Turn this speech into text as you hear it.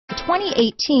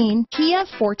2018 Kia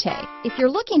Forte. If you're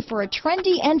looking for a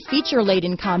trendy and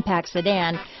feature-laden compact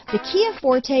sedan, the Kia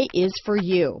Forte is for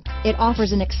you. It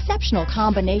offers an exceptional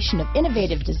combination of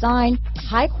innovative design,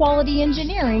 high-quality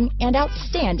engineering, and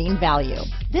outstanding value.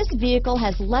 This vehicle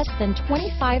has less than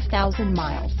 25,000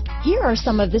 miles. Here are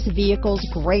some of this vehicle's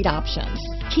great options: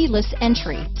 keyless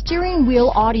entry, steering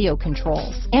wheel audio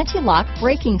controls, anti-lock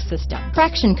braking system,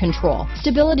 traction control,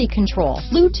 stability control,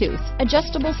 Bluetooth,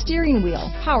 adjustable steering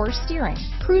wheel, power steering,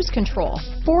 cruise control,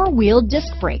 four-wheel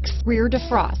disc brakes, rear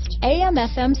defrost,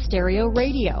 AM/FM stereo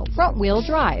radio, front-wheel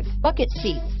drive, bucket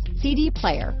seats, CD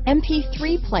player,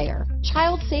 MP3 player,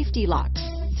 child safety locks,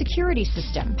 security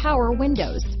system, power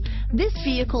windows. This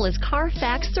vehicle is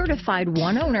CARFAX certified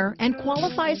one owner and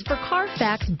qualifies for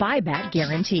CARFAX buyback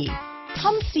guarantee.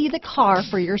 Come see the car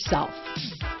for yourself.